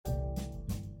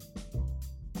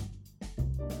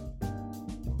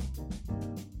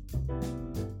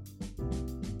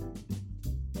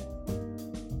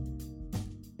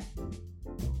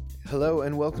Hello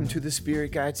and welcome to the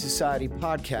Spirit Guide Society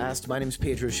podcast. My name is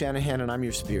Pedro Shanahan and I'm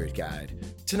your spirit guide.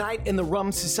 Tonight in the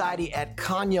Rum Society at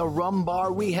Kanya Rum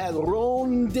Bar, we had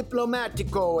Ron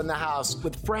Diplomatico in the house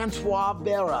with Francois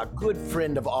Vera, good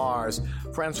friend of ours.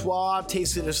 Francois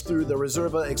tasted us through the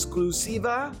Reserva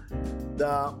Exclusiva,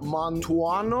 the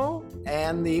Montuano,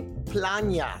 and the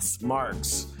Plañas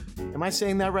marks. Am I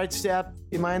saying that right, Steph?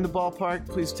 Am I in the ballpark?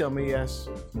 Please tell me yes.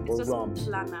 It's just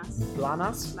Planas.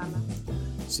 Planas? Planas.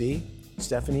 See,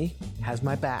 Stephanie has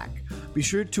my back. Be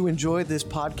sure to enjoy this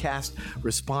podcast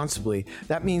responsibly.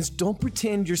 That means don't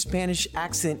pretend your Spanish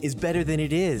accent is better than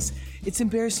it is. It's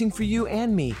embarrassing for you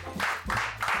and me.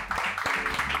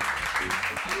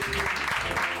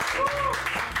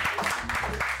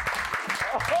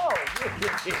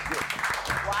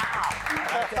 Wow.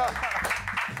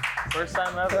 First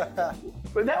time ever.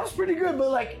 But that was pretty good,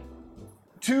 but like,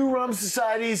 2 rum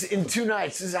societies in 2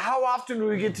 nights. How often do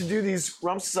we get to do these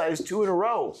rum societies 2 in a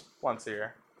row? Once a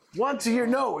year. Once a year?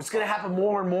 No, it's going to happen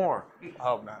more and more. I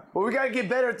hope not. But we got to get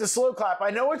better at the slow clap. I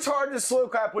know it's hard to slow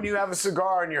clap when you have a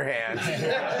cigar in your hand.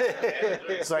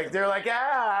 It's like, they're like,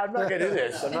 I'm not going to do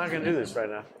this. I'm not going to do this right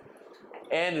now.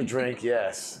 And a drink,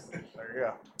 yes. There you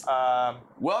go.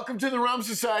 Welcome to the Rum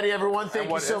Society, everyone.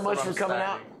 Thank you so much for coming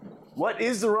out. What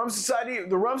is the Rum Society?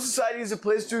 The Rum Society is a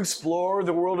place to explore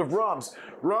the world of rums.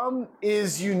 Rum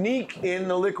is unique in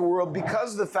the liquor world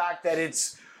because of the fact that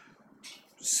it's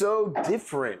so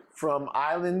different from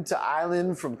island to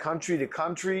island, from country to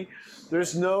country.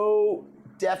 There's no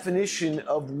definition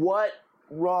of what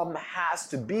rum has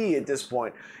to be at this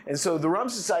point. And so the Rum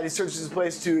Society serves as a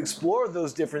place to explore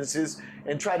those differences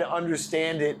and try to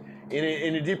understand it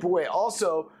in a deeper way.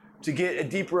 Also, to get a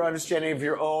deeper understanding of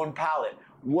your own palate.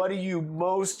 What are you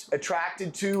most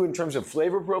attracted to in terms of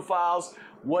flavor profiles?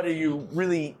 What are you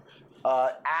really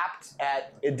apt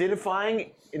at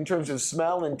identifying in terms of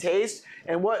smell and taste?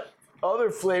 And what other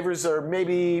flavors are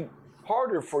maybe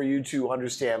harder for you to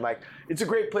understand? Like, it's a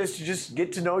great place to just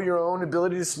get to know your own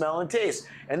ability to smell and taste.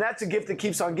 And that's a gift that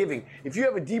keeps on giving. If you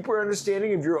have a deeper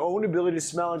understanding of your own ability to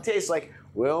smell and taste, like,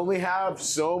 we only have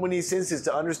so many senses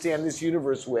to understand this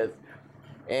universe with.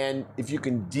 And if you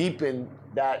can deepen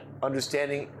that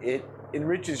understanding, it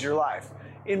enriches your life,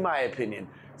 in my opinion.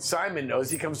 Simon knows,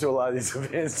 he comes to a lot of these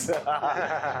events.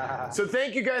 So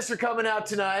thank you guys for coming out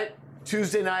tonight,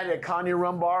 Tuesday night at Kanya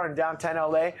Rum Bar in downtown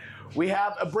LA. We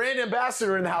have a brand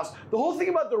ambassador in the house. The whole thing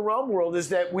about the rum world is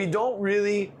that we don't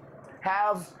really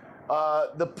have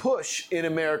the push in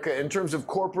America in terms of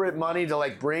corporate money to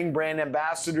like bring brand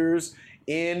ambassadors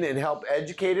in and help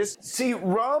educate us. See,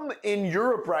 rum in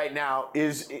Europe right now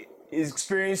is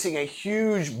experiencing a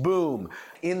huge boom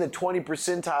in the 20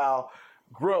 percentile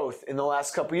growth in the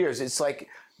last couple of years. It's like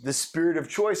the spirit of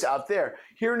choice out there.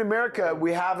 Here in America,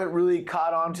 we haven't really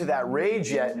caught on to that rage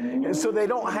yet. And so they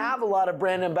don't have a lot of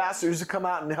brand ambassadors to come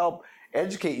out and help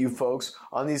educate you folks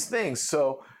on these things.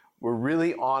 So we're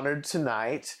really honored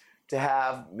tonight to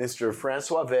have Mr.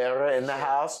 Francois Vera in the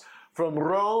house from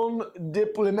Ron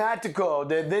Diplomatico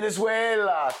de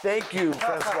Venezuela. Thank you,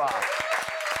 Francois.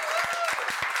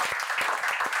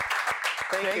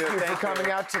 Thank you for coming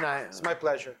out tonight. It's my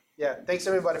pleasure. Yeah, thanks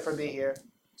everybody for being here.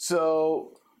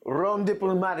 So, Ron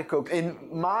Diplomatico, in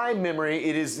my memory,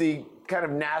 it is the kind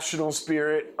of national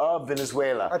spirit of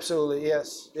Venezuela. Absolutely,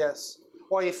 yes.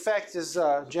 Well, in fact, this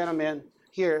gentleman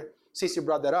here, since you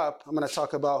brought that up, I'm going to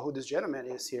talk about who this gentleman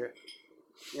is here.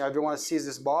 You know, everyone sees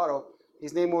this bottle.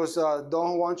 His name was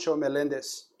Don Juancho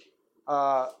Melendez.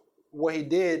 What he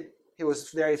did, he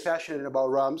was very passionate about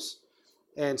rums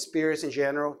and spirits in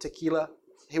general, tequila.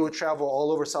 He would travel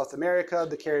all over South America,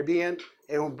 the Caribbean,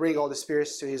 and would bring all the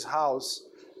spirits to his house.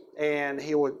 And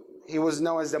he was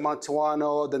known as the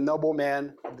Montuano, the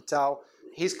nobleman of the town.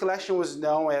 His collection was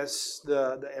known as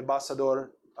the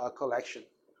Ambassador collection.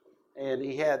 And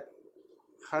he had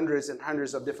hundreds and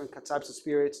hundreds of different types of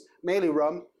spirits, mainly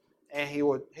rum. And he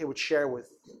would share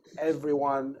with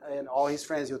everyone and all his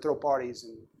friends. He would throw parties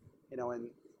and.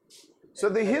 So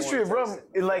the history of rum,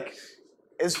 like,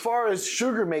 as far as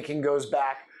sugar making goes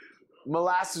back,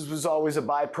 molasses was always a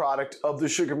byproduct of the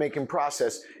sugar making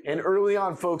process. And early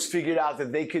on, folks figured out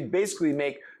that they could basically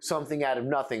make something out of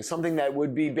nothing, something that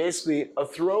would be basically a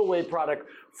throwaway product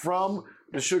from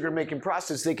the sugar making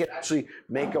process. They could actually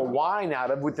make a wine out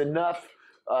of with enough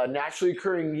naturally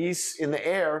occurring yeast in the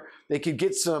air. They could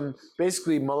get some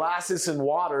basically molasses and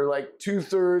water, like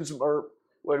 2/3 or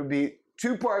what would be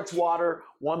 2 parts water,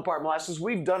 1 part molasses.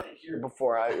 We've done it here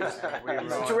before. It's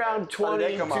around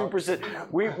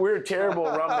 22%. We're terrible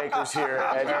rum makers here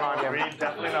at We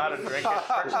definitely know how to drink it,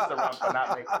 purchase the rum, but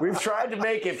not make it. We've tried to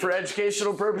make it for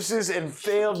educational purposes and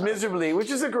failed miserably,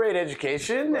 which is a great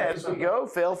education. As we go,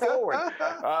 fail forward.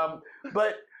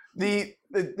 But the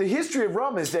history of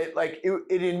rum is that like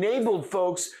it enabled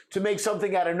folks to make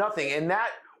something out of nothing, and that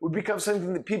would become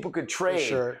something that people could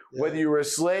trade, whether you were a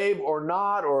slave or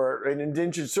not, or an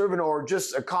indentured servant, or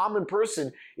just a common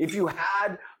person. If you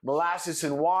had molasses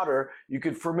and water, you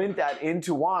could ferment that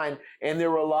into wine, and there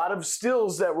were a lot of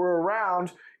stills that were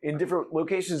around in different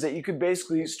locations that you could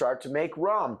basically start to make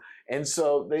rum. And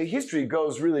so the history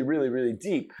goes really, really, really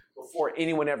deep before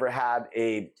anyone ever had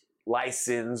a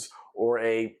license or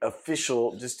a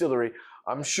official distillery.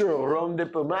 I'm sure Ron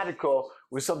Diplomatico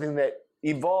was something that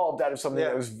evolved out of something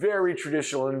that was very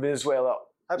traditional in Venezuela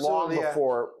long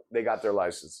before they got their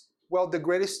license. Well, the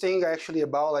greatest thing actually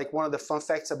about, like, one of the fun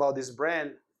facts about this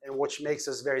brand and which makes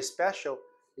us very special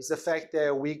is the fact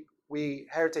that we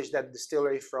heritage that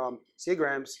distillery from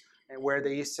Seagram's, and where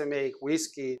they used to make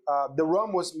whiskey. The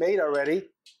rum was made already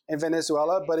in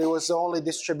Venezuela, but it was only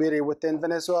distributed within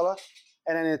Venezuela.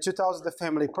 And then in 2000, the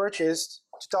family purchased.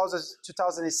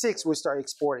 2006, we started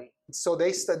exporting. So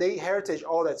they heritage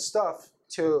all that stuff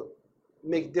to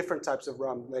make different types of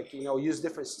rum, like, you know, use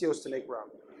different stills to make rum.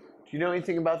 Do you know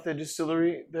anything about the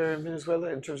distillery there in Venezuela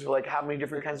in terms of like how many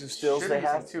different kinds of stills they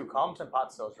have? 2 columns and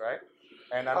pot stills, right?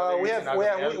 And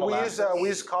we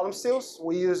use column stills.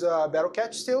 We use barrel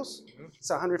catch stills. Mm-hmm. It's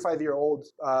a 105-year-old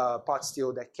pot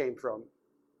still that came from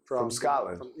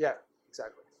Scotland. Yeah,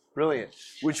 exactly. Brilliant.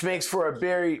 Which makes for a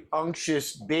very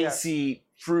unctuous, bassy,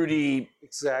 fruity,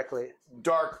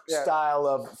 dark style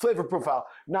of flavor profile.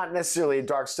 Not necessarily a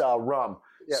dark style rum.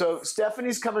 Yeah. So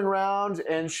Stephanie's coming around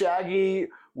and Shaggy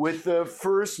with the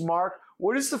first mark.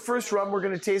 What is the first rum we're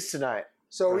going to taste tonight?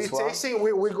 So we're tasting.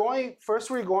 We're going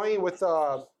with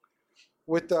Reserva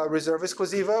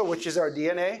Exclusiva, which is our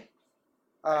DNA.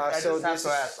 I just have to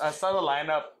ask. I saw the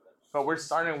lineup, but we're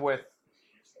starting with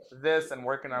this and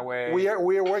working our way. We are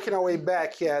working our way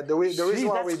back. Yeah, the reason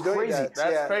why we're doing that.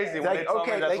 That's crazy. When they told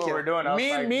me that's what we're doing, I was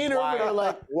like, me and Urban are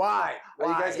like, why? Are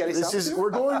you guys getting something?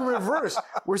 We're going reverse.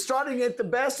 We're starting at the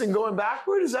best and going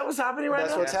backward. Is that what's happening right now?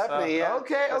 That's what's happening. Yeah.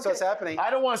 Okay. That's what's happening.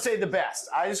 I don't want to say the best.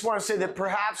 I just want to say that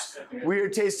perhaps we are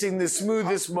tasting the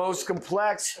smoothest, most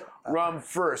complex rum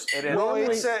first. It is. No,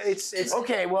 it's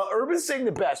okay. Well, Urban's saying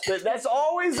the best, but that's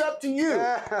always up to you.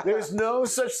 There's no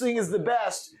such thing as the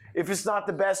best if it's not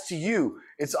the best to you.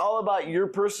 It's all about your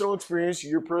personal experience,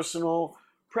 your personal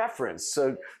preference.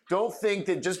 So don't think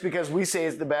that just because we say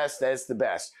it's the best, that it's the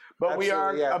best. But we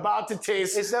are about to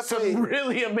taste some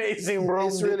really amazing rum.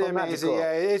 It's really amazing.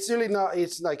 Yeah, it's really not.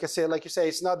 It's like you say,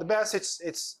 it's not the best.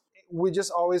 It's we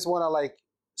just always want to, like,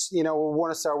 you know, we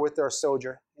want to start with our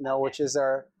soldier, you know, which is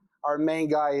our main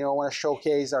guy. You know, want to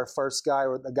showcase our first guy,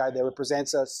 or the guy that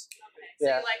represents us. So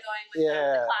you like going with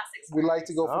the classics. We like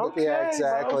to go for the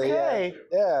exactly. Okay.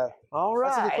 Yeah. All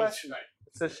right. That's a good question.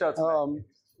 It's a show tonight.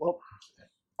 Well,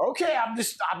 okay.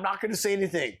 I'm not going to say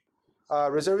anything.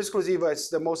 Reserva Exclusiva is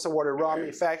the most awarded rum.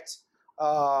 In fact,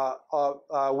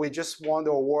 we just won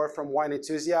the award from Wine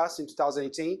Enthusiast in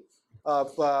 2018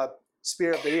 of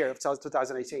Spirit of the Year of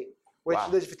 2018. Which,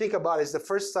 if you think about it, is the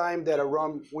first time that a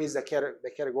rum wins the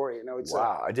category. You know, it's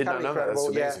I did not know that. That's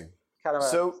amazing.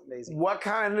 Amazing. What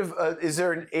kind of is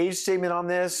there an age statement on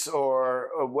this, or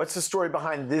what's the story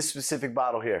behind this specific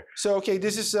bottle here? So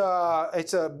this is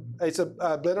it's a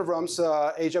blend of rums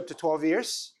aged up to 12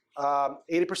 years.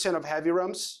 80% of heavy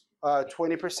rums,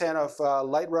 20% of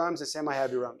light rums, and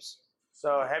semi-heavy rums.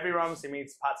 So heavy rums, it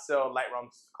means pot still, light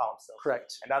rums, column still.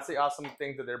 Correct. And that's the awesome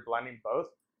thing, that they're blending both.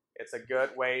 It's a good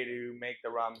way to make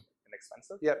the rum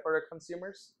inexpensive for the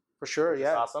consumers. For sure, It's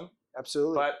awesome.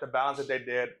 Absolutely. But the balance that they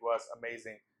did was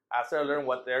amazing. After I learned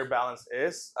what their balance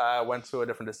is, I went to a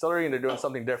different distillery, and they're doing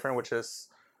something different, which is,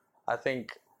 I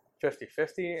think,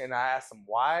 50-50. And I asked them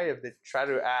why, if they try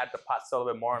to add the pot still a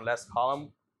little bit more and less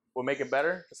column, will make it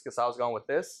better, just because I was going with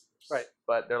this. Right.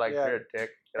 But they're like, you're a dick.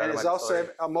 And it's also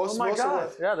most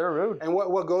of yeah, they're rude. And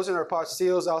what goes in our pot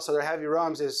stills, also their heavy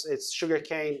rums, is it's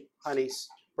sugarcane honeys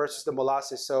versus the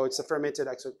molasses. So it's a fermented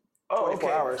extra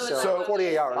 24 hours. So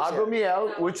 48 hours. Agua miel,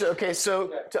 which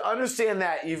so to understand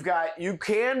that, you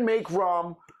can make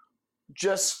rum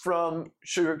just from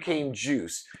sugarcane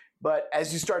juice. But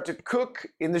as you start to cook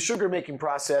in the sugar making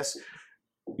process,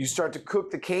 you start to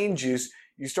cook the cane juice,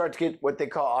 you start to get what they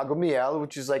call agua miel,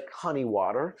 which is like honey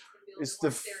water. It's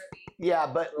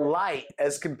but light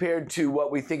as compared to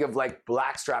what we think of like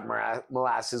blackstrap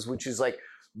molasses, which is like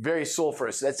very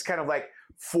sulfurous. That's kind of like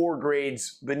 4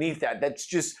 grades beneath that. That's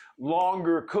just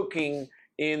longer cooking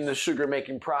in the sugar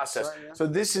making process. Right, yeah. So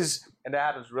this is, And that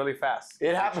happens really fast.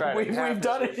 it happens. tried it. We've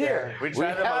done it here. We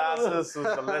tried the had a molasses. It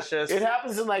was delicious. It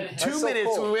happens in like 2 so minutes.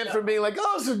 cool. We went from being like,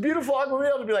 oh, this is beautiful agua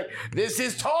miel to be like, this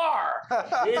is tar.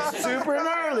 It's super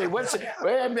gnarly.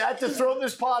 I had to throw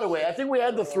this pot away. I think we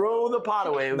had to throw the pot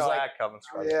away. It was No, like, that comes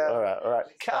from Yeah. all right.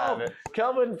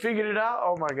 Kelvin figured it out.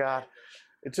 Oh my God.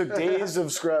 It took days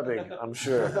of scrubbing, I'm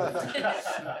sure.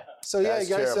 So yeah, That's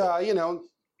you guys, terrible.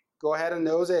 go ahead and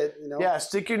nose it. Yeah,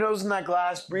 stick your nose in that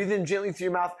glass, breathe in gently through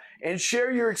your mouth, and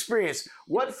share your experience.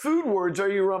 What food words are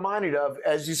you reminded of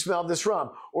as you smell this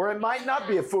rum? Or it might not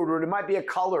be a food word, it might be a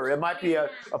color, it might be a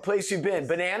place you've been.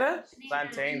 Banana?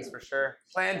 Plantains for sure.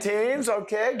 Plantains,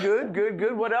 okay,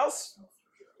 good. What else?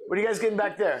 What are you guys getting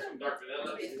back there?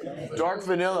 Dark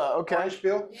vanilla, okay. Orange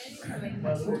peel.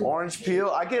 Orange peel.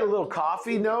 I get a little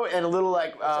coffee note and a little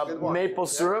like maple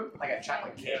syrup. Like a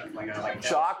chocolate cake,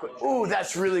 Chocolate. Ooh,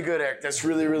 that's really good, Eric. That's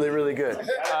really, really, really good.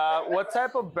 What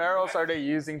type of barrels are they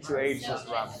using to age this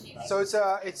rum? So it's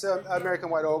a American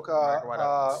white oak.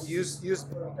 Used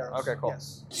barrels. Okay, cool.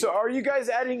 Yes. So are you guys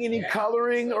adding any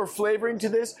coloring or flavoring to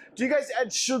this? Do you guys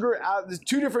add sugar out? There's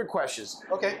 2 different questions.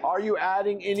 Okay. Are you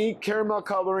adding any caramel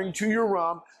coloring to your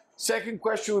rum? Second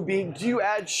question would be, do you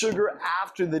add sugar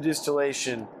after the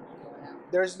distillation?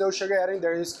 There's no sugar adding.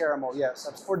 There is caramel. Yes.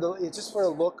 It's just for the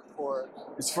look.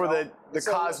 It's for the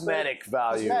cosmetic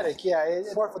value. Cosmetic. Yeah.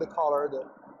 It's more for the color, the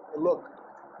look.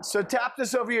 So tap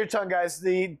this over your tongue, guys.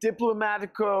 The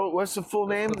Diplomatico, what's the full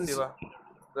name? Exclusiva.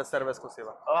 Reserva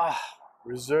exclusiva.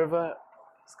 Reserva.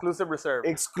 Exclusive reserve.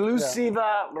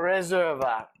 Exclusiva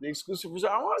Reserva. The exclusive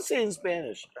reserve. I want to say it in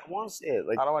Spanish. I want to say it.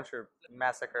 Like, I don't want your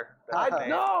massacre.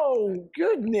 no,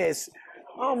 goodness.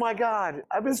 Oh my God.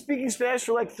 I've been speaking Spanish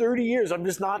for like 30 years. I'm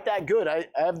just not that good. I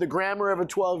have the grammar of a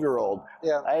 12-year-old.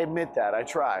 Yeah. I admit that. I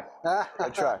try.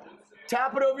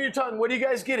 Tap it over your tongue. What are you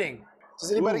guys getting?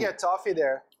 Does anybody get toffee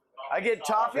there? I get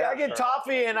toffee. Yeah, I get sure.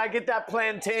 toffee and I get that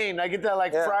plantain. I get that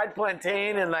like fried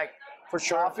plantain and like For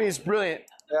sure. toffee is brilliant.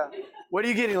 Yeah. What are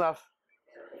you getting, love?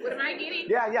 What am I getting?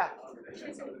 Yeah.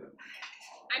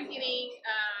 I'm getting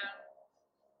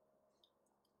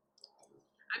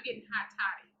hot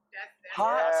toddy. That's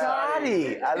Hot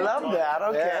toddy. I love that.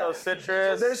 Okay. Yeah. So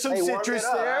citrus. There's some Hey, warm citrus it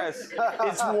up. there. Nice.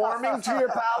 It's warming to your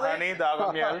palate. Honey,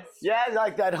 agua miel. Yeah,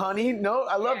 like that honey. No,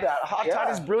 I love that. Hot Yeah.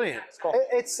 toddy's brilliant.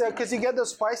 It's because you get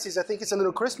those spices. I think it's a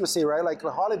little Christmassy, right? Like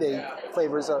the holiday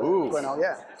flavors are going on.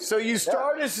 Yeah. So you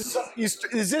start this is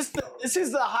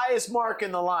the highest mark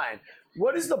in the line.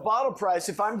 What is the bottle price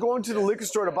if I'm going to the liquor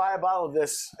store to buy a bottle of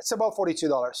this? It's about $42.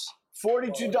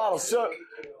 $42. So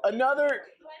another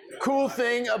cool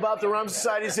thing about the Rum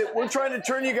Society is that we're trying to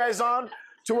turn you guys on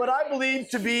to what I believe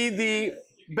to be the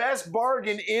best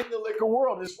bargain in the liquor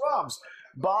world is rums.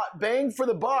 Bang for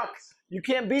the buck. You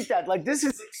can't beat that. Like, this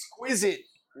is exquisite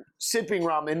sipping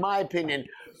rum, in my opinion,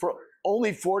 for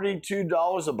only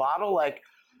 $42 a bottle. Like,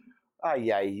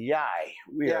 we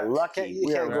are lucky.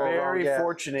 We are very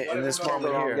fortunate in this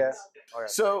moment here. Yeah.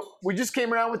 So we just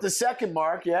came around with the second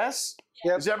mark, yes?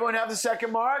 Yep. Does everyone have the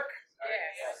second mark?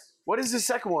 yes. What is the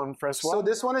second one, Francois? So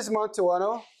this one is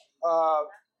Montuano.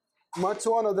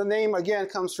 Montuano, the name again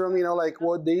comes from, like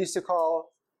what they used to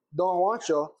call Don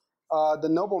Juancho, the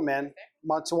nobleman,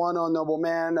 Montuano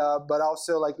nobleman, but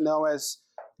also like known as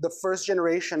the first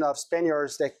generation of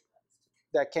Spaniards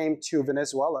that came to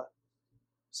Venezuela.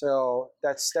 So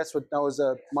that's what knows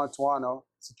Montuano.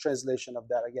 It's a translation of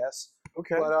that, I guess.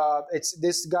 Okay. But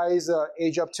this guy's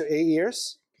age up to 8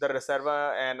 years. The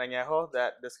Reserva and Añejo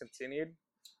that discontinued.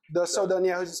 The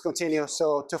Añejo is continued,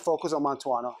 so to focus on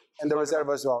Montuano and the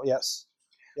Reserva as well. Yes.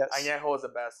 Añejo is the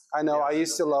best. I know. Yeah. I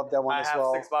used to love that one I as have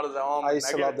well. 6 bottles at home. I used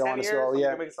to love that one as well. I'm Yeah.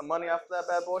 gonna make some money off that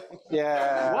bad boy.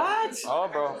 Yeah. What? Oh,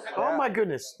 bro. Oh my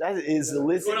goodness, that is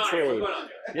illicit trade.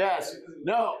 Yes.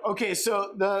 No. Okay.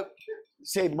 So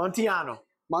say Montiano.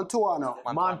 Montuano.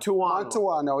 Montuano.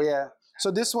 Montuano. Yeah. So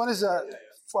this one is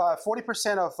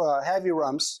 40% of heavy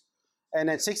rums, and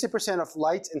then 60% of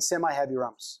light and semi-heavy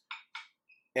rums.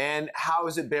 And how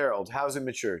is it barreled? How is it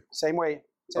matured? Same way.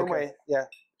 Same Okay. way. Yeah.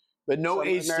 But no Some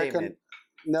age American- statement.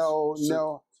 No.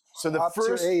 So the Up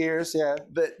first to 8 years. Yeah.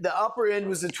 the upper end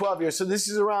was the 12 years. So this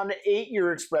is around an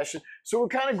 8-year expression. So we're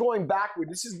kind of going backward.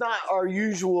 This is not our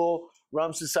usual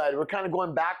Rum Society. We're kind of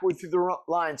going backward through the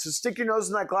line. So stick your nose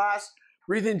in that glass,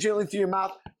 breathe in gently through your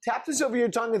mouth, tap this over your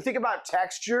tongue, and think about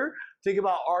texture, think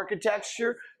about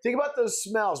architecture, think about those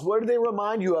smells. What do they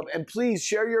remind you of? And please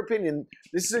share your opinion.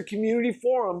 This is a community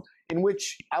forum in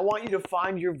which I want you to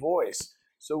find your voice.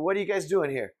 So what are you guys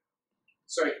doing here?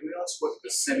 Sorry, can we ask what the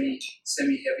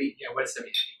semi-heavy? Yeah, what is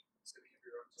semi-heavy?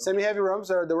 Semi-heavy rums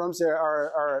are the rums that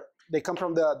are they come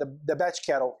from the batch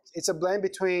kettle. It's a blend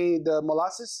between the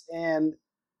molasses and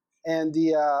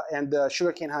the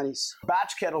sugarcane honeys.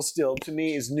 Batch kettle still to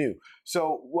me is new.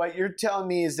 So what you're telling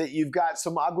me is that you've got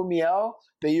some agua miel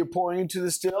that you're pouring into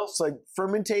the still. It's like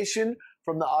fermentation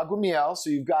from the agua miel. So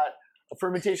you've got a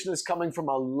fermentation that's coming from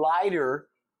a lighter.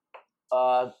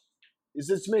 Does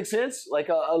this make sense? Like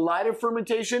a lighter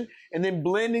fermentation, and then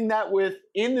blending that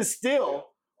in the still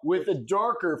with a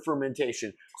darker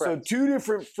fermentation. Correct. So 2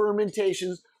 different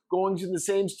fermentations going to the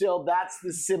same still. That's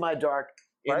the semi-dark,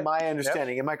 in Right. my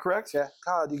understanding. Am I correct? Yeah.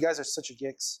 God, you guys are such a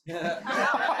geeks.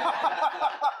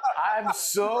 I'm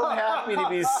so happy to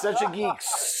be such a geek.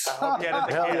 I'll get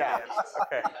it. Hell yeah.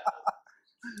 Okay.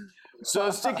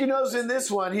 So stick your nose in this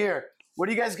one here. What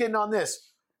are you guys getting on this?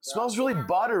 Smells really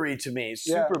buttery to me.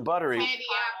 Super buttery. Candy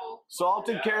apple.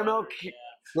 Salted caramel.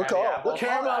 Look,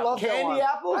 Caramel, I love that candy one.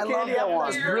 apple? I love Candy that apple one.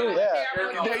 is brilliant.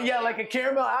 Yeah. Yeah, like a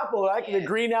caramel apple, like the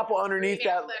green apple underneath Green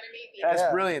that. apple underneath it. That's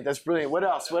Yeah. brilliant. That's brilliant. What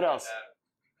else? What else? I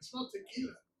smell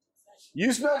tequila.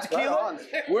 You smell tequila? on.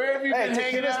 Where have you Hey, been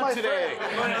hanging tequila's out my today?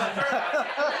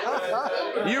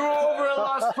 You were over at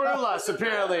Las Perlas,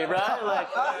 apparently, right? Like,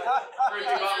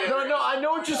 no, I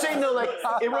know what you're saying, though. Like,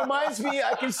 it reminds me,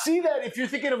 I can see that if you're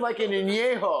thinking of like an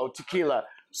añejo tequila,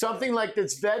 something like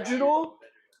that's vegetal,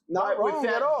 Not but with wrong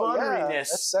that at all. Yeah, butteriness,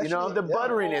 that's you know, the actually- yeah.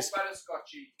 butteriness.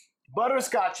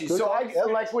 Butterscotchy. Good So call,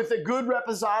 I like with a good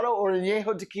reposado or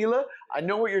añejo tequila, I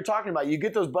know what you're talking about. You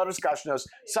get those butterscotch notes.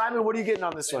 Simon, what are you getting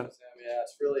on this one? Yeah,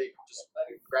 it's really just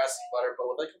like grassy butter, but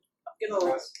with like I'm getting a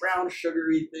little brown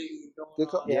sugary thing going Good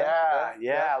call. on.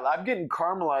 Yeah. I'm getting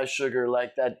caramelized sugar,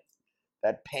 like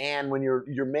that pan when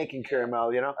you're making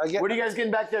caramel. You know. What are you guys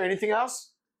getting back there? Anything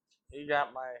else? You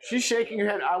got my. She's shaking her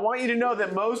head. I want you to know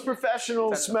that most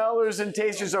professional smellers and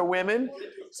tasters are women,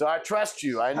 so I trust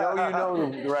you. I know you know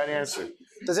the right answer.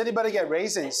 Does anybody get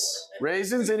raisins?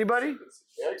 Raisins? Anybody?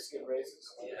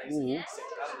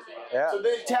 Yeah. So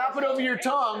then tap it over your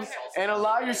tongue and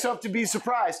allow yourself to be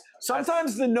surprised.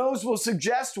 Sometimes the nose will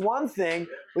suggest one thing,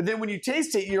 but then when you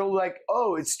taste it, you're like,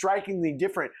 oh, it's strikingly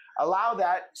different. Allow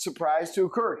that surprise to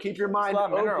occur. Keep your mind A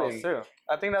lot of minerals open. too.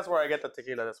 I think that's where I get the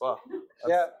tequila as well.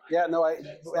 Yeah. No, after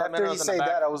you minerals in the say back.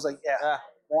 that, I was like, yeah, Yeah.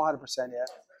 100%. Yeah.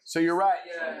 So you're right.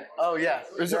 Oh, yeah.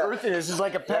 There's an earthiness. There's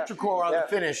like a petrichor on the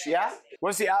finish, yeah?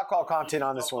 What's the alcohol content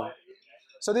on this one?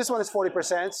 So this one is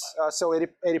 40%, so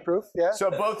 80 proof. Yeah. So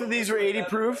both of these are 80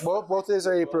 proof? Both of these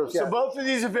are 80 proof. Yeah. So both of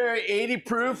these are very 80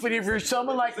 proof, and if you're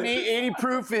someone like me, 80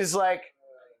 proof is like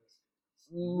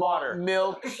Water.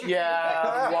 milk, water,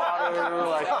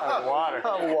 like water.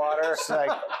 Water. It's like,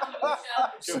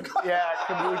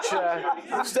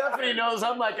 kombucha. Stephanie knows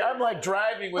I'm like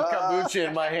driving with kombucha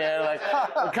in my hand. Like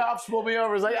the cops pulled me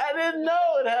over. It's like I didn't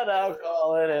know it had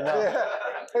alcohol in it. No. Yeah.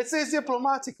 It says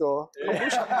Diplomatico.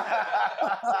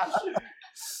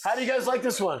 How do you guys like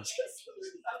this one? I'm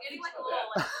getting like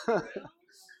a little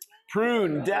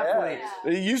Prune, definitely.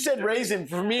 You said raisin.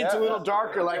 For me, it's a little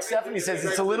darker. Like Stephanie says,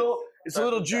 it's a little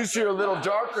juicier, a little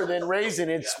darker than raisin.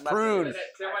 It's prune.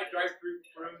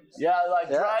 Yeah, like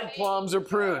dried plums or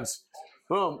prunes.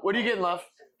 Boom. What are you getting, love?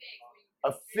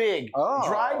 A fig. Oh.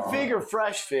 Dried fig or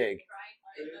fresh fig?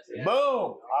 Boom.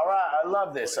 All right. I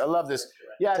love this.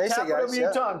 Yeah, Taste tap it, it guys, over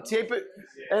your tongue. Tape it.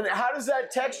 And how does that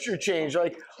texture change?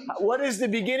 Like, what is the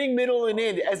beginning, middle, and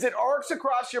end? As it arcs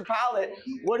across your palate,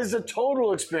 what is the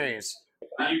total experience?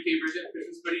 The UK version,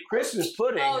 Christmas pudding. Christmas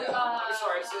pudding.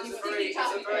 Sorry, so it's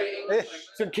a very English.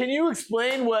 So can you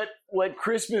explain what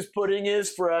Christmas pudding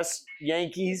is for us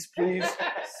Yankees, please?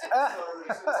 It's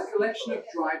a collection of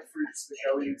dried fruits that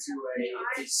go into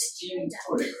a steamed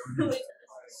pudding.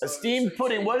 A steamed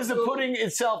pudding. What is the pudding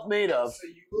itself made of? So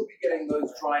you will be getting those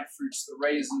dried fruits, the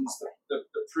raisins, the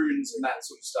prunes, and that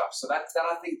sort of stuff. So that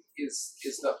I think is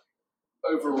the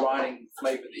overriding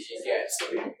flavor that you get.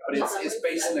 But it's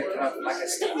based in a kind of like a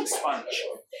steamed sponge.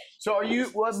 So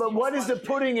what is the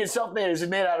pudding itself made? Is it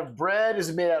made out of bread? Is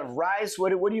it made out of rice?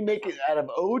 What do you make it out of?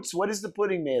 Oats? What is the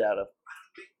pudding made out of?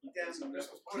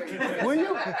 Will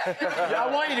you? I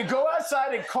want you to go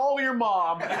outside and call your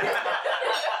mom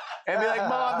and be like,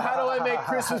 Mom, how do I make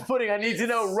Christmas pudding? I need to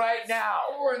know right now.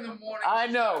 4 in the morning. I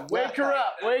know. Wake her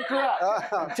up. Wake her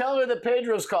up. Tell her that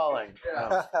Pedro's calling.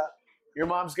 Your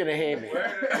mom's going to hate me.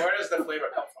 Where does the flavor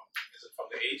come from? Is it from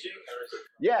the aging or is it?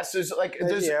 Yes,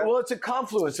 well, it's a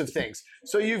confluence of things.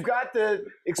 So you've got the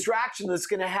extraction that's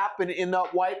going to happen in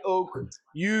that white oak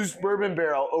used bourbon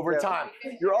barrel over time.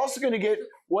 You're also going to get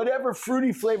whatever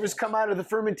fruity flavors come out of the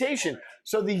fermentation.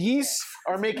 So the yeasts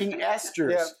are making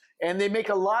esters. Yeah. and they make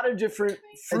a lot of different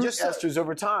fruit just, esters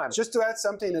over time. Just to add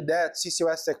something to that, since you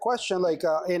asked that question, like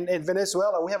in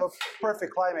Venezuela, we have a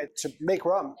perfect climate to make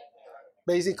rum.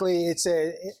 Basically, it's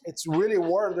really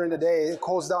warm during the day. It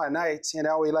cools down at night. You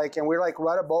know, we're like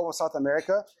right above South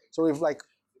America, so we're like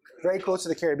very close to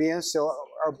the Caribbean. So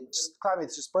our climate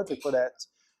is just perfect for that.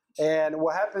 And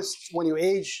what happens when you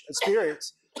age a spirit,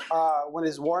 when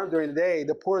it's warm during the day,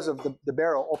 the pores of the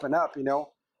barrel open up, you know,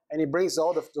 and it brings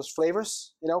all those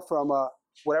flavors, you know, from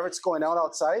whatever it's going on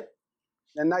outside.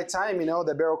 And nighttime, you know,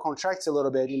 the barrel contracts a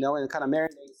little bit, you know, and it kind of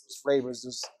marinates those flavors,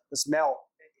 the smell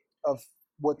of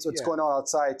what's going on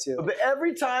outside too. But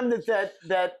every time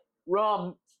that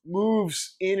rum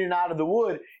moves in and out of the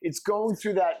wood, it's going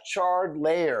through that charred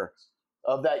layer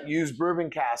of that used bourbon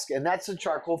cask, and that's a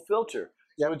charcoal filter.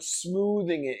 So it's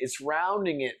smoothing it, it's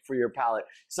rounding it for your palate.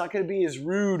 It's not going to be as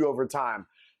rude over time.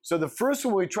 So the first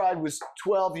one we tried was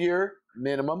 12-year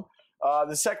minimum.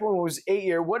 The second one was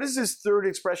 8-year. What is this third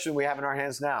expression we have in our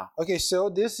hands now? Okay, so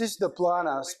this is the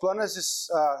Planas. Planas is,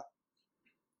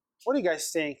 what do you guys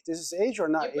think? This is age or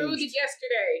not age? You brewed it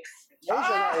yesterday. Age or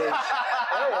not age?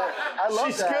 I love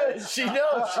She's that. good. She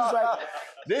knows. She's like,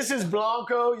 this is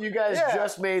Blanco. You guys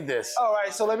just made this. All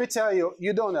right, so let me tell you,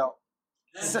 you don't know.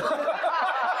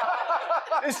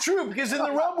 It's true, because in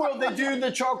the rum world, they do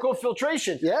the charcoal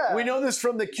filtration. Yeah. We know this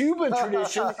from the Cuban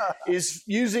tradition, is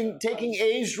taking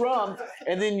aged rum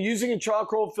and then using a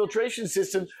charcoal filtration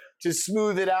system to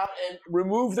smooth it out and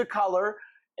remove the color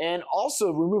and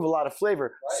also remove a lot of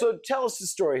flavor. Right. So tell us the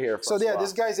story here. So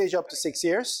this guy's aged up to 6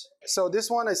 years. So this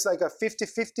one is like a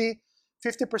 50-50.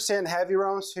 50% heavy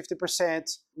rums, 50%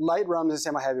 light rums, and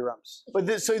semi-heavy rums.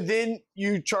 But so then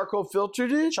you charcoal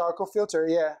filtered it? Charcoal filter,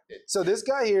 yeah. So this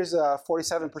guy here is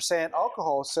 47%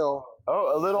 alcohol. So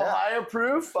a little higher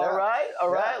proof. All right.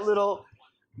 Little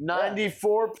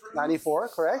 94. 94,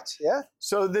 correct? Yeah.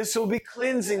 So this will be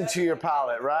cleansing to your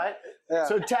palate, right? Yeah.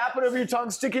 So tap it over your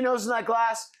tongue, stick your nose in that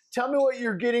glass. Tell me what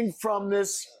you're getting from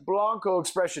this Blanco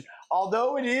expression.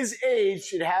 Although it is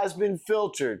aged, it has been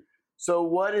filtered. So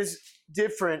what is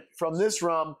different from this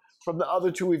rum from the other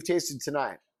two we've tasted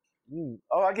tonight?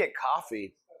 Oh, I get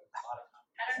coffee.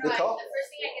 I don't know. The first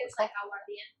thing I get is like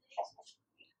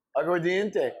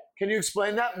aguardiente. Aguardiente. Can you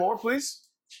explain that more, please?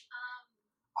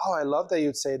 Oh, I love that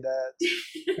you'd say that.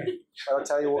 I'll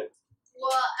tell you what.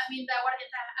 Well, I mean, the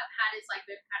aguardiente I've had is like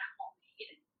they're kind of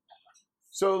homemade.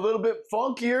 So a little bit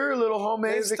funkier, a little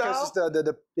homemade Maybe because style?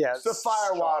 it's the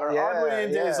fire water. Yeah,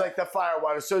 Aguardiente is like the fire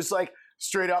water. So it's like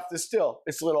straight off the still.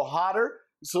 It's a little hotter.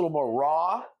 It's a little more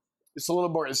raw. It's a little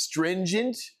more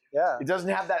astringent. Yeah. It doesn't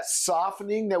have that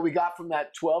softening that we got from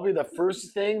that 12-year, the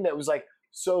first thing that was like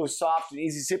so soft and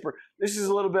easy sipper. This is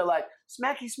a little bit like,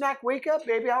 smacky smack, wake up,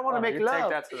 baby. I want to make love.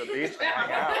 Take that to the beach and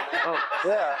hang out.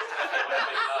 Yeah.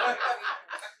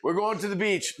 We're going to the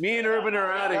beach. Me and Urban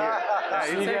are out of here. Yeah,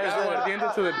 you take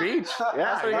that to the beach. Yeah,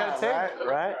 that's what you got to take.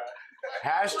 Right.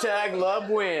 Hashtag love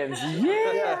wins.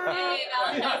 Yeah.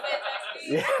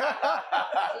 Yeah. Well,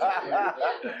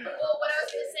 what I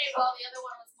was going to say, while the other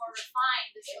one was more refined,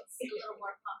 this one's a little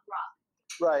more punk rock.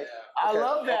 Right. I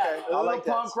love that. Okay. A I little like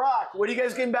that. punk rock. What are you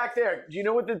guys getting back there? Do you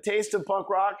know what the taste of punk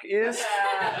rock is?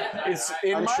 It's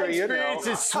in I'm my sure you know. experience,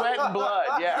 it's sweat and blood.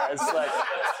 Yeah, it's like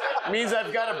means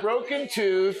I've got a broken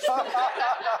tooth.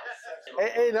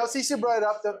 Hey, now since you brought it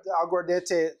up, the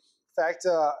aguardiente fact,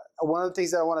 one of the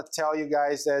things that I want to tell you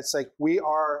guys that it's like we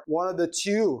are one of the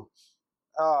two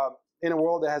in the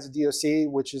world that has a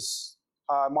DOC, which is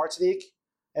Martinique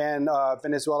and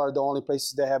Venezuela are the only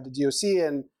places that have the DOC,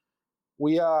 and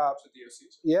we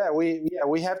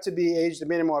we have to be aged a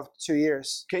minimum of 2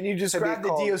 years. Can you describe the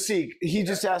DOC? He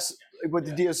just asked what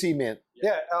the DOC meant.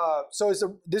 Yeah, so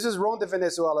this is Ron de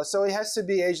Venezuela, so it has to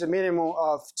be aged a minimum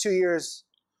of 2 years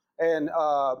and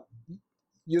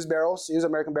use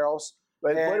American barrels.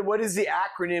 But what does the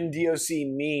acronym DOC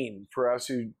mean for us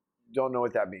who don't know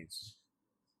what that means?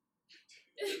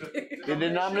 The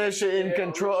denomination in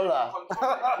controller.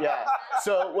 Yeah.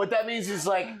 So what that means is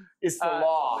like it's the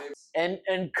law. And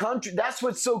country, that's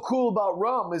what's so cool about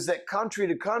rum is that country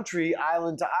to country,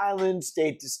 island to island,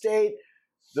 state to state,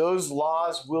 those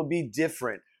laws will be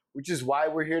different, which is why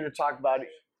we're here to talk about it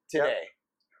today. Yep.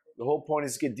 The whole point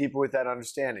is to get deeper with that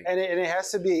understanding. And it has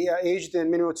to be aged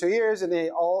in minimum 2 years, and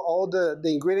all the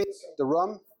ingredients, the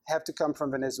rum, have to come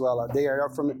from Venezuela. They are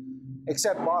from,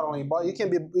 except bottling. But you can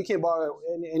bottle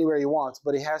it anywhere you want,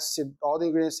 but it has to. All the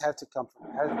ingredients have to come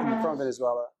from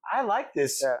Venezuela. I like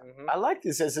this. Yeah. Mm-hmm. I like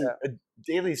this as a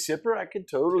daily sipper. I could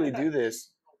totally do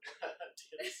this.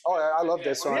 Oh, I love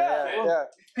this one. Yeah.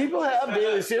 People have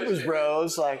daily sippers,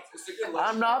 bros. Like,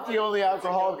 I'm not the only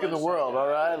alcoholic in the world. All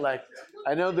right, like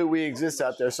I know that we exist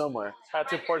out there somewhere. Had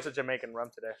 2 pours of Jamaican rum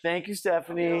today. Thank you,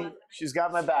 Stephanie. She's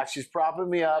got my back. She's propping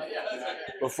me up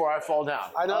before I fall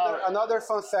down. Another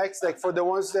fun fact, like for the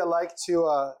ones that like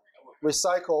to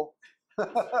recycle.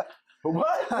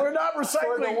 What? We're not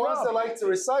recycling For the ones rum. that like to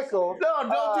recycle. No,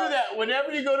 don't do that.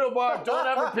 Whenever you go to a bar, don't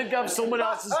ever pick up someone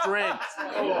else's drink.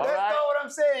 That's not what I'm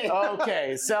saying.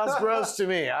 Okay, sounds gross to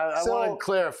me. I want to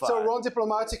clarify. So Ron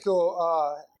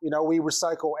Diplomatico, we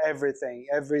recycle everything.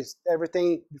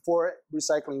 Everything before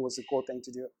recycling was a cool thing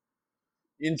to do.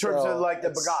 In terms of like the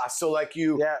bagasse, so like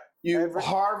you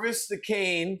harvest the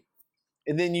cane,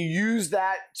 and then you use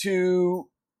that to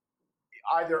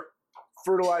either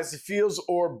fertilize the fields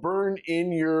or burn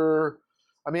in your.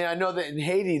 I mean, I know that in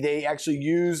Haiti they actually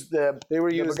used They were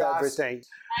using bagasse. everything.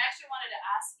 I actually wanted to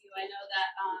ask you. I know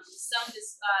that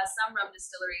some rum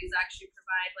distilleries actually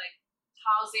provide like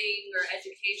housing or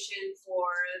education for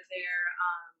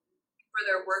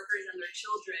their workers and their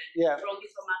children. Yeah. Ron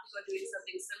Diplomatico doing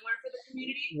something similar for the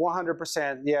community.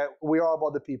 100%. Yeah, we're all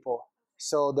about the people.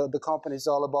 So the company is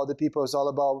all about the people. It's all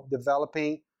about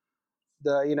developing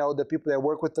the people that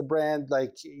work with the brand,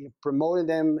 like promoting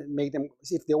them, make them,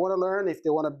 if they want to learn, if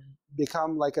they want to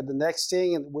become like the next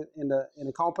thing in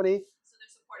the company. So they're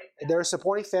supporting families. They're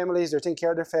supporting families. They're taking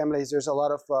care of their families. There's a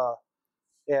lot of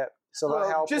it's a lot of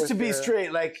help. Just to be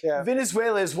straight, like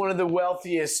Venezuela is one of the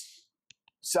wealthiest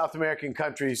South American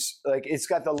countries. Like it's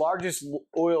got the largest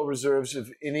oil reserves of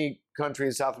any country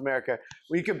in South America.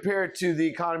 When you compare it to the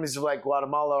economies of like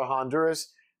Guatemala or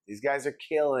Honduras, these guys are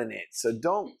killing it. So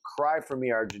don't cry for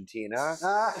me, Argentina. You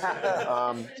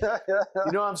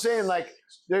know what I'm saying? Like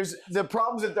there's the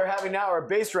problems that they're having now are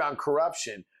based around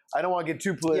corruption. I don't want to get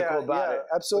too political about it.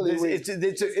 Absolutely.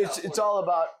 It's all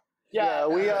about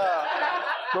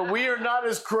but we are not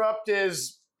as corrupt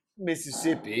as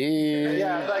Mississippi.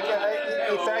 Yeah, like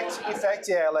in fact,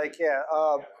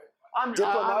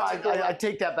 Diplomatico. I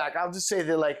take that back. I'll just say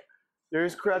that like there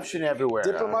is corruption everywhere.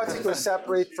 Diplomatico is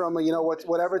separate from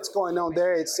whatever it's going on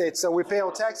there. It's we pay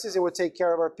our taxes and we take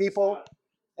care of our people,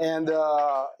 and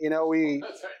we.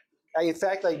 In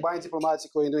fact, like buying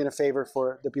Diplomatico and doing a favor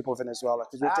for the people of Venezuela.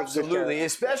 Absolutely,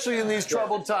 especially in these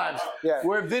troubled times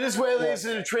where Venezuela is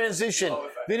in a transition.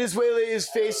 Venezuela is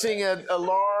facing a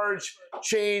large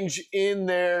change in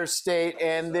their state,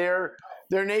 and their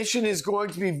nation is going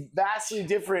to be vastly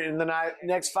different in the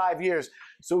next 5 years.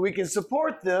 So we can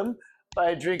support them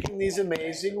by drinking these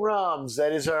amazing rums.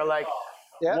 That is our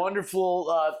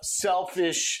wonderful,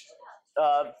 selfish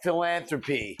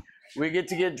philanthropy. We get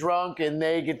to get drunk, and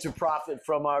they get to profit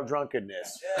from our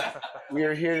drunkenness. We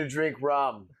are here to drink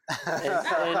rum.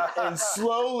 And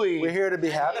slowly, we're here to be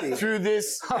happy. Through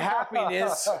this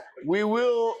happiness, we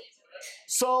will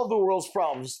solve the world's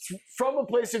problems from a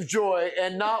place of joy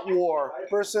and not war. I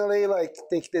personally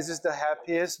think this is the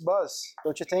happiest buzz.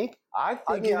 Don't you think? I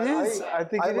think it is. I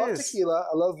love tequila.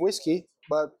 I love whiskey,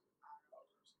 but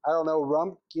I don't know.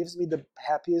 Rum gives me the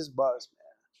happiest buzz, man.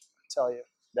 I tell you.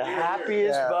 The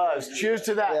happiest buzz. Cheers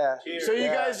to that. Yeah. So you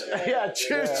guys,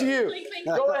 cheers to you. Clink, clink,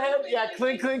 Go ahead. Yeah,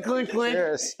 clink, clink, clink, clink.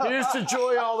 Cheers. Here's to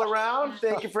joy all around.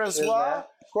 Thank you, Francois.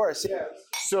 Of course. Yeah.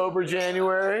 Sober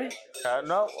January.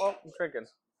 No, well, I'm drinking.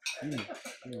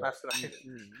 That's tonight.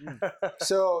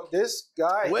 So this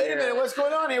guy. Wait a minute. What's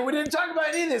going on here? We didn't talk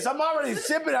about any of this. I'm already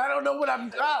sipping. I don't know what I'm.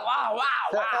 Oh, wow.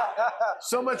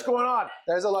 So much going on.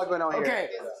 There's a lot going on here. Okay.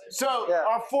 So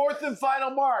our fourth and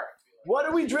final mark. What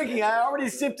are we drinking? I already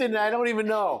sipped it and I don't even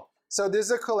know. So this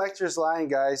is a collector's line,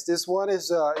 guys. This one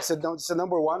is it's a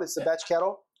number one. It's a batch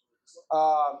kettle.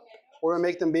 We're gonna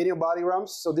make them medium body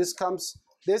rums. So this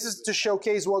is to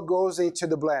showcase what goes into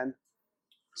the blend.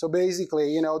 So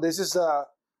basically, this is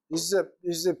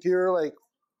a pure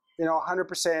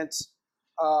 100%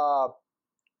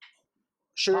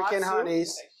 sugarcane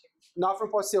honeys, not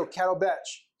from pot still, cattle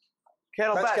batch.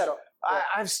 Batch kettle.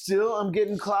 I'm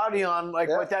getting cloudy on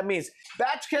what that means.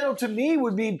 Batch kettle to me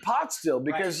would be pot still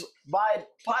because by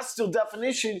pot still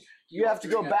definition, you have to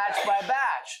go batch by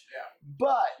batch.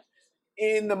 But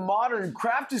in the modern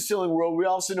craft distilling world, we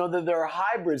also know that there are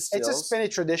hybrid stills. It's a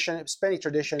Spanish tradition.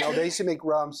 They used to make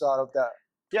rums out of that.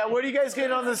 Yeah, what are you guys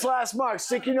getting on this last mark?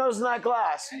 Stick your nose in that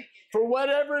glass. For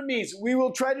whatever it means, we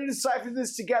will try to decipher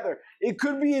this together. It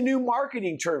could be a new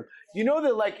marketing term. You know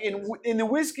that in the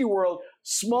whiskey world,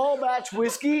 small batch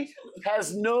whiskey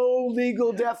has no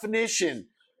legal definition.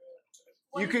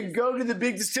 You can go to the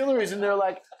big distilleries and they're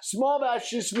like, small batch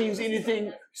just means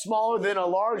anything smaller than a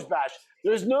large batch.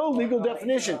 There's no legal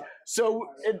definition. So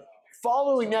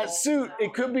following that suit,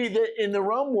 it could be that in the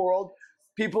rum world,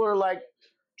 people are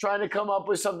trying to come up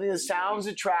with something that sounds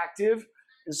attractive.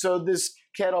 And so this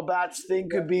kettle batch thing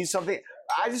could be something.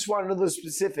 I just want to know the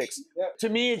specifics. Yeah. To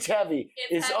me, it's heavy.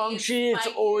 It's heavy, unchy. It's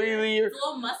spiky, oilier. It's a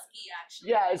little musky, actually.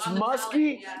 Yeah, it's on the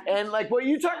musky. palate, yeah. And like what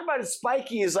you talk about is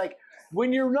spiky is like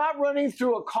when you're not running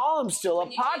through a column still, a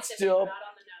When you pot taste it, still, not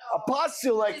on the nose. a pot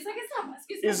still like It's not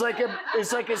musky.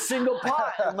 is like a single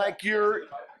pot. And like you're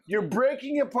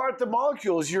breaking apart the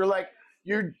molecules.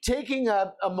 You're taking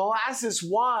a molasses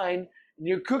wine and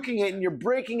you're cooking it and you're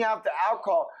breaking out the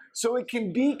alcohol. So it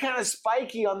can be kind of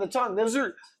spiky on the tongue.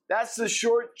 That's the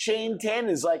short chain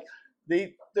tannins. Like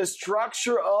the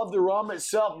structure of the rum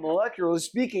itself, molecularly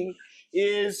speaking,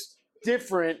 is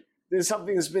different than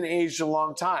something that's been aged a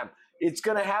long time. It's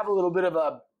going to have a little bit of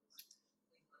a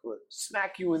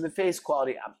smack you in the face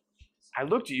quality. I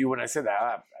looked at you when I said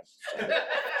that.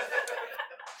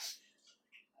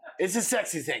 It's a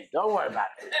sexy thing. Don't worry about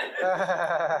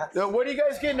it. So what are you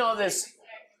guys getting on this?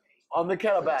 On the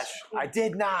kettle bash? I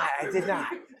did not. It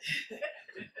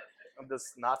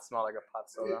does not smell like a pot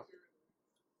soda.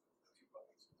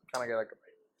 Kind of get like a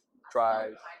dry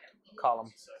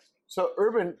column. So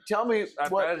Urban, tell me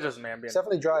what. That's just man being. It's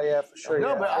definitely dry, yeah, for sure. No,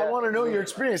 yeah. but I want to know your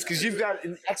experience because you've got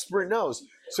an expert nose.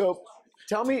 So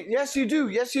tell me, yes, you do.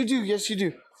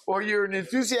 Or you're an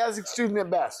enthusiastic student at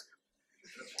best,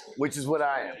 which is what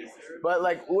I am. But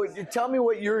like, tell me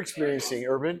what you're experiencing,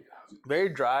 Urban. Very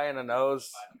dry in the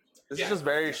nose. This is just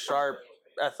very sharp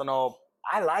ethanol.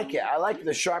 I like it. I like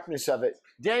the sharpness of it.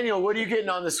 Daniel, what are you getting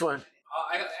on this one?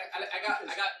 I got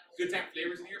good time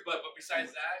flavors in here, but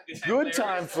besides that, Good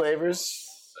time flavors.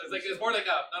 It's more like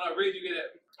I really do get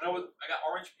it. I got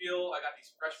orange peel. I got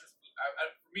these fresh.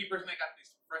 For me personally, I got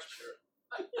these fresh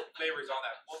flavors on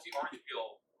that. Mostly orange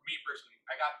peel. For me personally,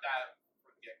 I got that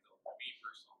from the get-go. For me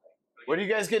personally. What are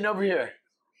you guys getting over here?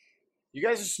 You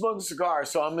guys are smoking cigars,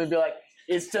 so I'm gonna be like,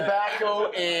 it's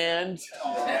tobacco and.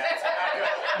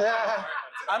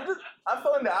 I'm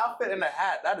feeling the outfit and the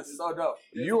hat. That is so dope.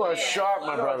 You are sharp,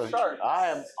 my You are brother. sharp. I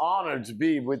am honored to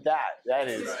be with that. That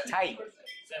is tight.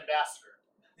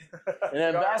 Ambassador. An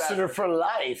ambassador for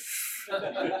life.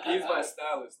 He's my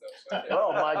stylist, though.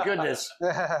 Oh my goodness.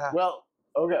 Well,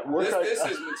 okay. This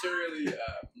is materially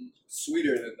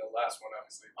sweeter than the last one,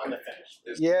 obviously. On the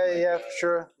finish. Yeah, for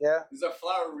sure. Yeah. There's a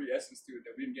flowery essence to it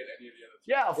that we didn't get any of the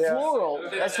other. Yeah, floral.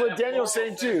 That's what Daniel's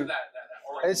saying too.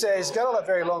 It's got a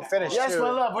very long finish Yes, too. my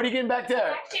love. What are you getting back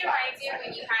there? Actually reminds me of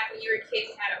when you were a kid,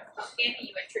 you had a pumpkin and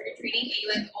you went trick or treating and you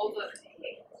let all the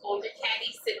older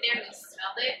candy sit there and you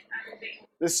smelled it.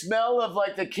 The smell of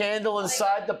like the candle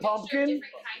inside the pumpkin. Different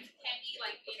kinds of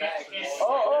candy, like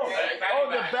Oh,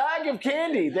 the bag of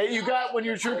candy that you got when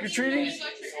you were trick or treating. you go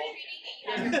trick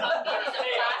or treating and you have a pumpkin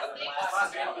in a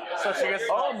plastic. So she gets.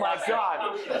 Oh my God.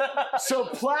 So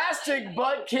plastic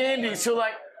butt candy. So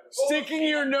like sticking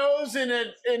your nose in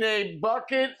a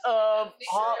bucket of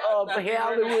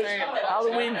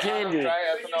Halloween candy.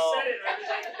 Dry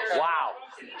ethanol. Wow.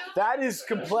 That is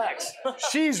complex.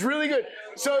 She's really good.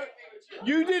 So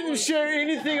you didn't share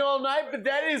anything all night, but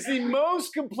that is the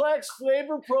most complex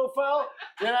flavor profile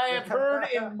that I have heard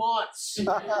in months.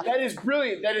 That is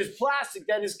brilliant. That is plastic.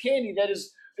 That is candy. That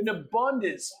is an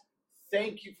abundance.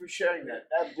 Thank you for sharing that.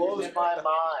 That blows my mind.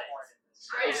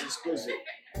 It's exquisite.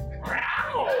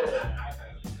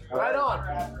 Right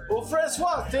on. Well,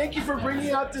 Francois, thank you for bringing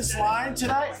out this line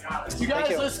tonight. You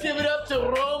guys, let's give it up to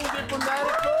Rome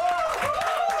Diplomatico.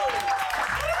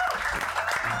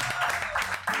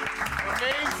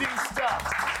 Amazing stuff.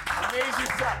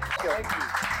 Thank you.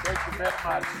 Thank you very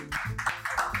much.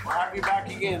 We'll have you back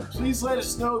again. Please let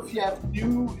us know if you have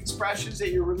new expressions that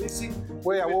you're releasing.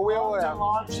 Well, yeah, well, we will will.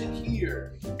 launch it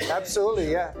here.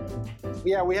 Absolutely, yeah.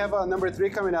 Yeah, we have number 3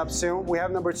 coming up soon. We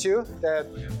have number 2 that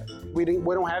we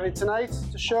don't have it tonight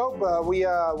to show, but we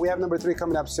have number 3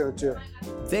 coming up soon too.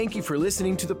 Thank you for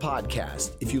listening to the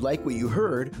podcast. If you like what you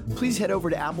heard, please head over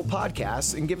to Apple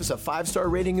Podcasts and give us a 5-star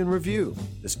rating and review.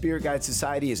 The Spirit Guide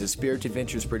Society is a Spirit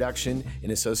Adventures production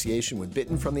in association with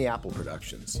Bitten from the Apple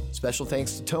Productions. Special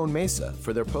thanks to Tone Mesa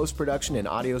for their post-production and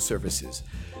audio services.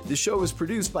 The show was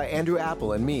produced by Andrew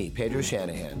Apple and me, Pedro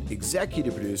Shanahan.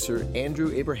 Executive producer,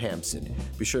 Andrew Abrahamson.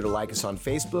 Be sure to like us on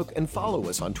Facebook and follow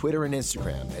us on Twitter and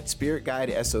Instagram at Spirit Guide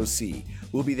SOC.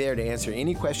 We'll be there to answer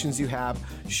any questions you have,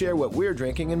 share what we're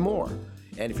drinking, and more.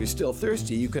 And if you're still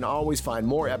thirsty, you can always find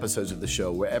more episodes of the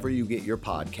show wherever you get your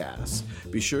podcasts.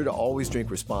 Be sure to always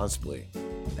drink responsibly.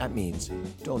 That means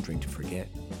don't drink to forget,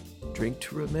 drink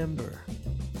to remember.